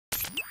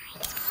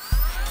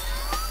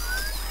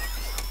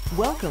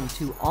Welcome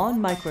to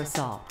On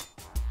Microsoft.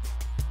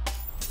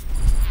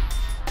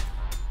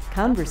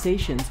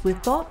 Conversations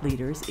with thought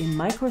leaders in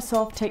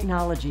Microsoft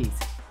technologies.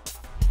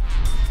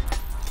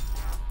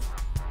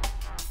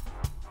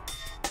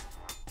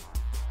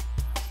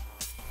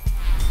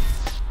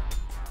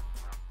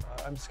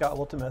 I'm Scott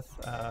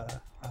Wiltamuth.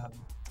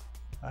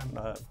 I'm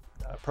a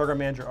program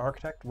manager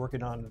architect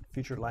working on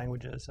featured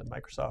languages at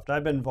Microsoft.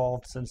 I've been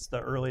involved since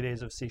the early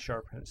days of C#,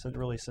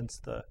 really since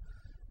the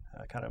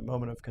kind of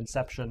moment of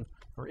conception,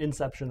 or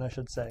inception, I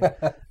should say.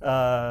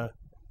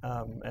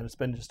 And it's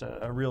been just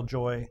a real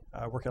joy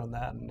working on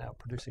that and now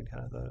producing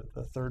kind of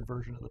the third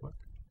version of the book.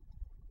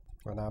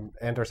 And I'm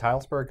Anders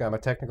Hejlsberg. I'm a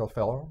technical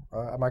fellow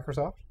at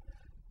Microsoft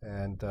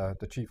and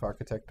the chief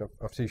architect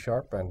of C#.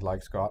 And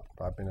like Scott,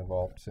 I've been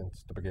involved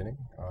since the beginning.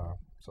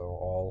 So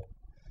all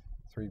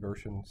 3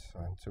 versions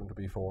and soon to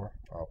be 4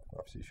 of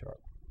C#.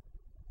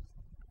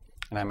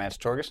 And I'm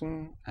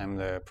Torgersen. I'm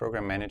the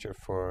program manager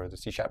for the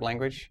C#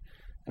 language.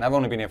 And I've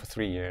only been here for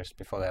 3 years.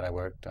 Before that, I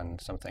worked on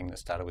something that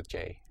started with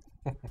J.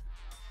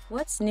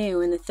 What's new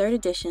in the 3rd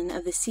edition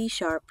of the C#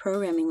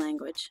 programming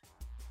language?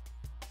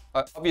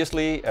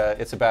 Obviously,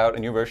 it's about a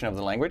new version of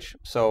the language.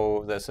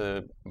 So there's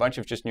a bunch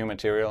of just new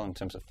material in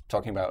terms of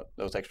talking about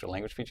those extra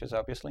language features,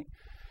 obviously.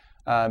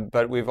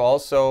 But we've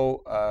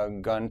also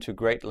gone to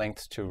great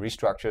lengths to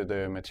restructure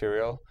the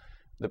material.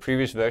 The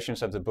previous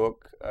versions of the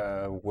book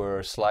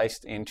were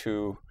sliced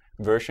into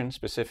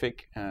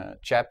version-specific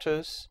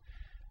chapters.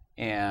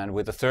 And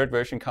with the 3rd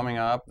version coming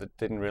up, that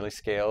didn't really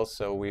scale.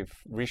 So we've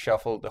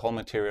reshuffled the whole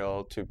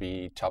material to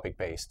be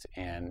topic-based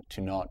and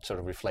to not sort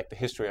of reflect the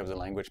history of the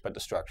language, but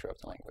the structure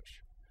of the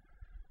language.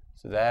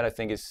 So that, I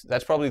think,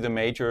 that's probably the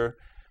major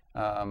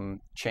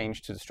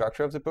change to the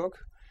structure of the book.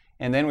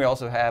 And then we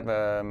also have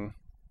a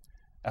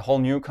whole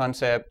new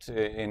concept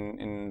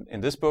in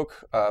this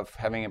book of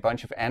having a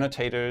bunch of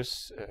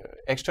annotators,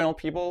 external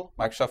people,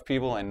 Microsoft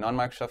people and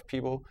non-Microsoft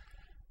people,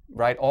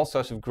 write all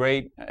sorts of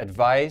great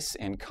advice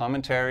and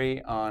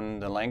commentary on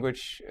the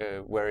language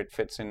where it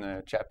fits in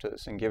the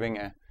chapters, and giving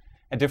a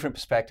different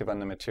perspective on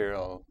the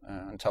material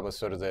on top of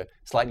sort of the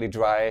slightly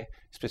dry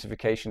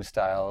specification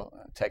style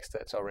text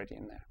that's already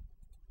in there.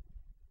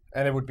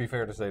 And it would be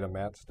fair to say to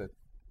Mats that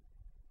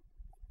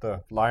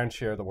the lion's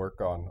share of the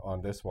work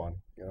on this one,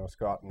 you know,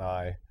 Scott and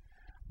I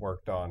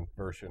worked on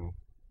version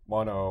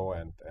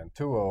 1.0 and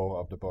 2.0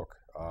 of the book.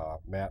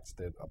 Mats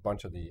did a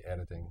bunch of the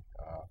editing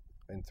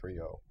in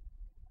 3.0.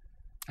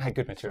 I had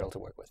good material to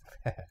work with.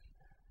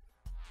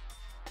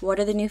 What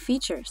are the new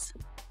features?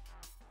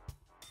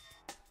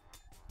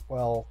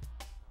 Well,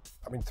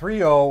 I mean,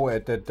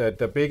 3.0,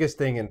 the biggest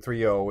thing in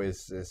 3.0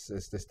 is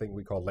this thing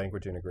we call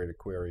language integrated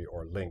query,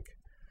 or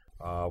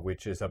LINQ,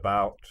 which is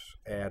about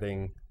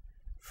adding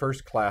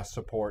first-class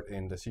support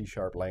in the C#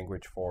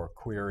 language for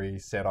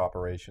queries, set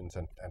operations,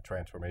 and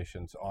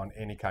transformations on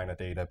any kind of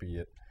data, be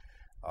it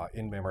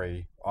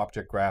in-memory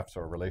object graphs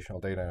or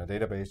relational data in a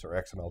database or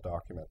XML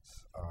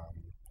documents.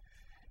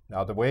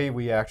 Now, the way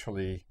we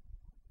actually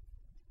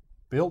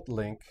built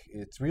LINQ,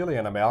 it's really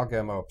an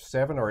amalgam of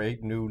 7 or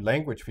 8 new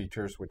language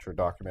features, which are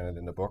documented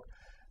in the book.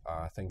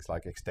 Things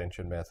like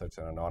extension methods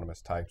and anonymous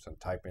types and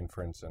type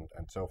inference and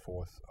so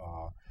forth,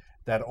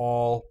 that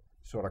all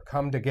sort of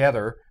come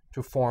together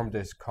to form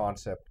this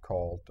concept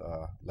called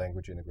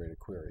language integrated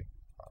query.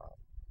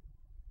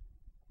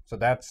 So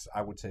that's,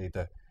 I would say,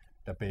 the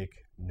big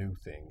new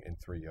thing in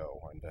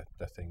 3.0, and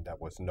the thing that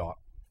was not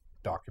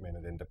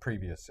documented in the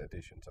previous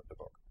editions of the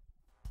book.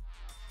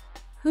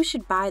 Who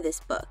should buy this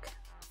book?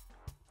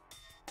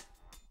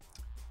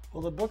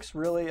 Well, the book's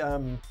really,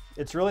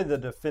 it's really the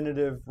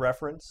definitive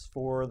reference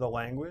for the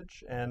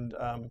language. And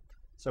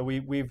so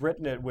we've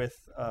written it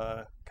with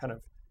kind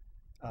of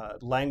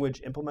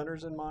language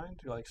implementers in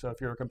mind. Like, so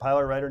if you're a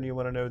compiler writer and you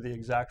want to know the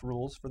exact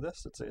rules for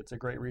this, it's a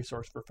great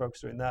resource for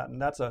folks doing that.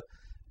 And that's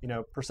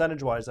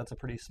percentage-wise, that's a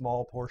pretty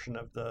small portion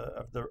of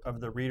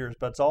the readers.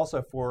 But it's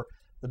also for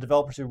the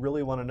developers who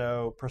really want to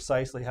know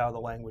precisely how the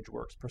language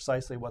works,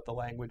 precisely what the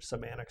language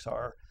semantics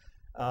are.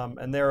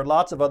 And there are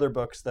lots of other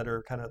books that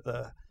are kind of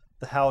the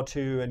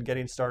how-to and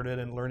getting started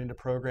and learning to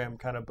program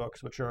kind of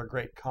books, which are a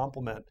great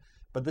complement.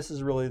 But this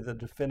is really the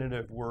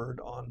definitive word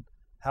on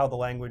how the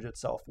language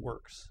itself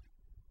works.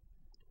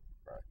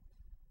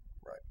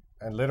 Right.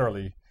 And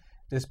literally,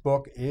 this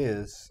book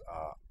is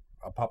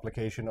a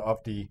publication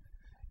of the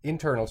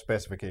internal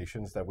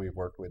specifications that we've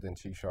worked with in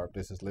C#.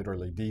 This is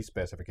literally the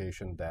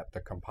specification that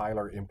the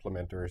compiler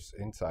implementers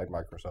inside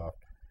Microsoft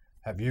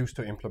have used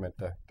to implement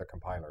the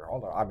compiler.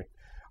 Although, I mean,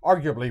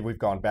 arguably, we've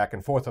gone back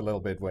and forth a little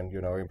bit when,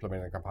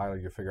 implementing a compiler,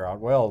 you figure out,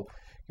 well,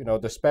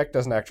 the spec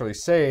doesn't actually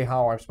say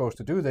how I'm supposed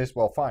to do this.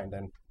 Well, fine,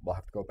 then we'll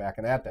have to go back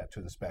and add that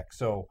to the spec.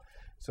 So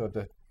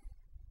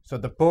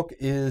the book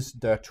is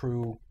the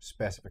true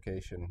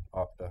specification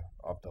of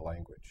the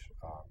language.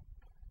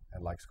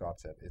 And like Scott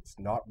said, it's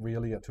not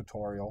really a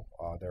tutorial.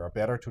 There are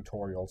better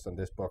tutorials than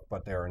this book,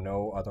 but there are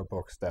no other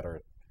books that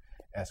are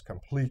as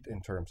complete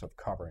in terms of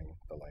covering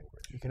the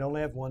language. You can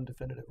only have one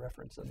definitive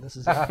reference, and this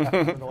is it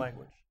for the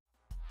language.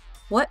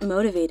 What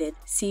motivated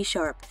C#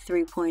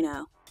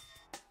 3.0?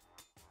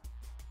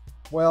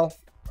 Well,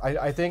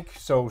 I think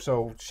so.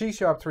 So C#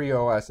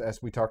 3.0,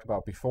 as we talked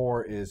about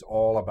before, is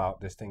all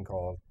about this thing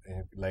called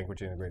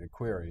language integrated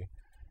query.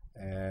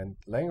 And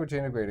language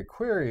integrated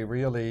query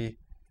really,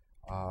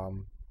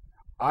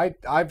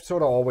 I've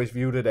sort of always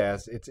viewed it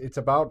as it's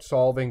about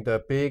solving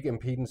the big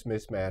impedance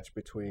mismatch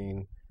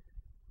between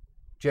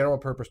general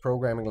purpose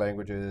programming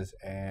languages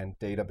and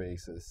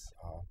databases.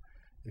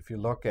 If you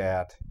look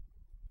at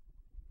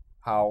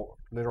how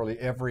literally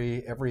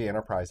every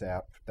enterprise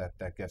app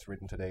that gets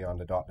written today on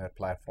the .NET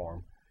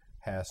platform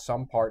has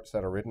some parts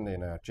that are written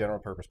in a general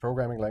purpose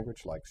programming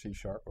language like C#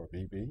 or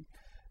VB,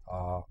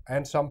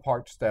 and some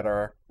parts that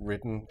are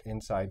written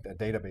inside a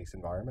database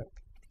environment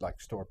like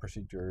stored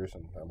procedures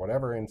and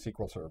whatever in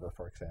SQL Server,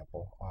 for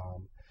example.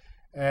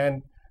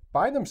 And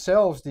by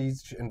themselves,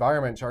 these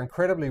environments are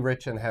incredibly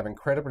rich and have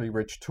incredibly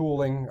rich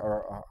tooling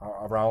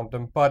around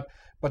them, but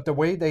the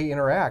way they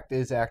interact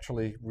is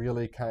actually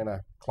really kind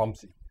of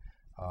clumsy.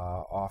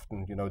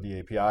 Often, the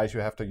APIs you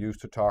have to use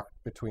to talk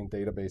between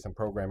database and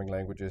programming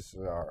languages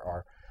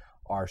are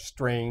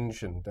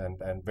strange and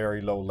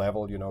very low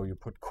level. You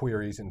put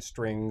queries in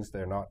strings,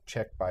 they're not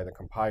checked by the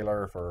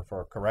compiler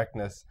for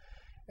correctness.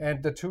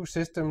 And the two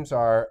systems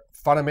are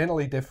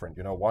fundamentally different.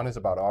 One is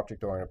about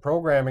object-oriented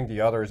programming,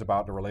 the other is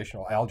about the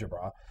relational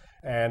algebra.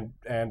 And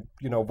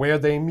where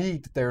they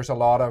meet, there's a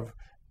lot of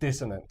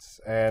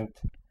dissonance. And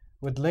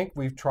with LINQ,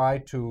 we've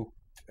tried to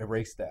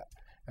erase that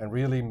and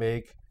really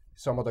make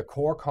some of the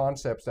core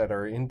concepts that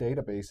are in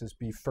databases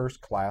be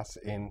first class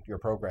in your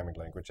programming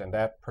language. And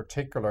that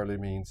particularly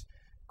means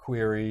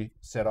query,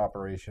 set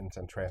operations,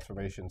 and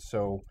transformations.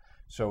 So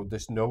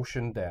this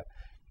notion that,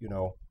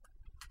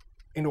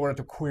 in order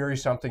to query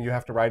something, you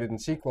have to write it in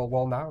SQL.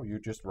 Well, now you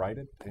just write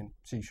it in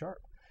C#.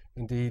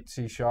 Indeed,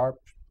 C#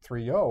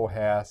 3.0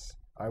 has,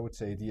 I would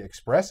say, the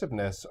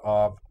expressiveness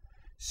of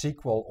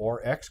SQL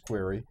or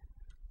XQuery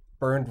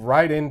burned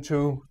right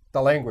into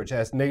the language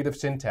as native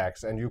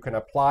syntax, and you can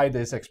apply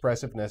this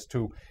expressiveness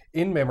to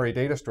in-memory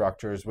data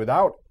structures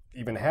without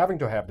even having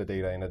to have the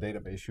data in a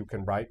database. You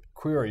can write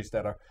queries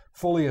that are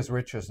fully as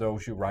rich as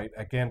those you write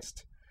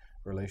against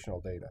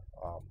relational data.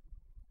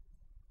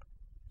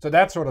 So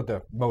that's sort of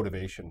the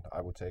motivation,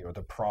 I would say, or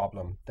the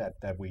problem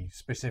that we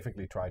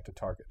specifically tried to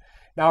target.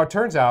 Now, it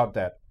turns out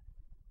that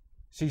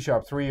C#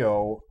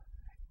 3.0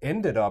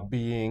 ended up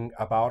being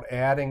about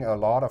adding a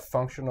lot of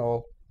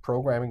functional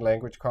programming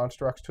language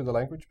constructs to the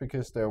language,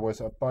 because there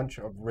was a bunch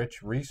of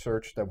rich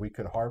research that we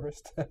could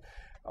harvest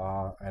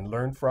and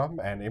learn from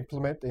and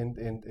implement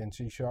in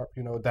C#,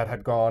 that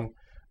had gone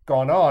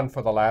on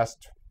for the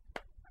last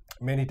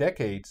many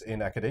decades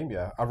in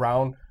academia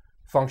around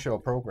functional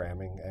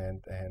programming,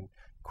 and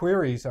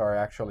queries are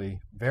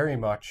actually very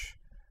much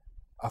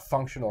a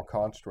functional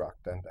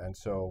construct, and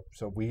so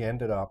we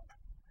ended up,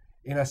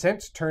 in a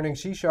sense, turning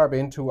C#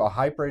 into a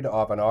hybrid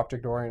of an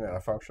object-oriented and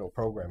a functional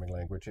programming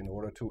language in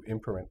order to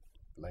implement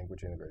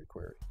language integrated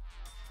query.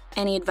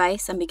 Any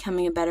advice on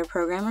becoming a better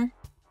programmer?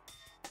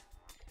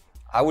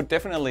 I would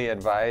definitely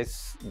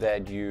advise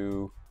that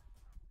you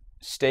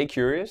stay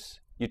curious.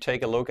 You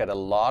take a look at a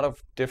lot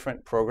of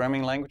different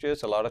programming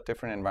languages, a lot of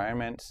different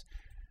environments,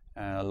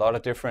 a lot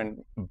of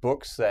different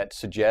books that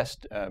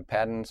suggest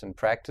patterns and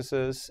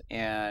practices,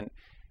 and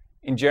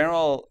in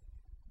general,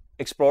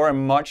 explore a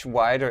much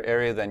wider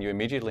area than you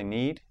immediately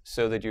need,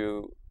 so that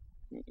you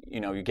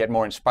get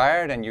more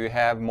inspired and you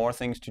have more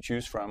things to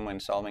choose from when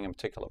solving a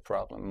particular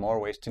problem, more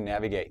ways to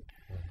navigate,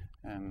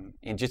 and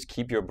just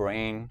keep your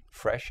brain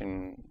fresh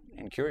and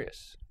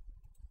curious.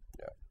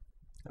 Yeah,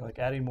 like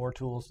adding more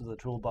tools to the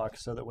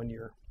toolbox, so that when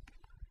you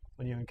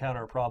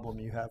encounter a problem,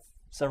 you have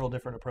several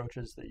different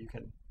approaches that you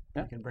can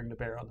bring to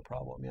bear on the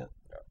problem. Yeah.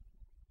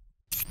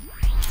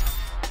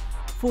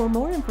 For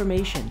more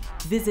information,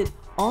 visit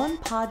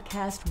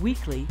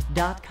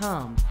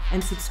onpodcastweekly.com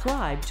and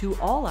subscribe to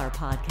all our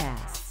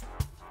podcasts.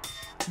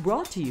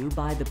 Brought to you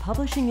by the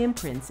publishing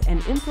imprints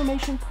and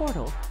information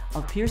portal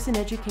of Pearson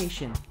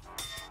Education.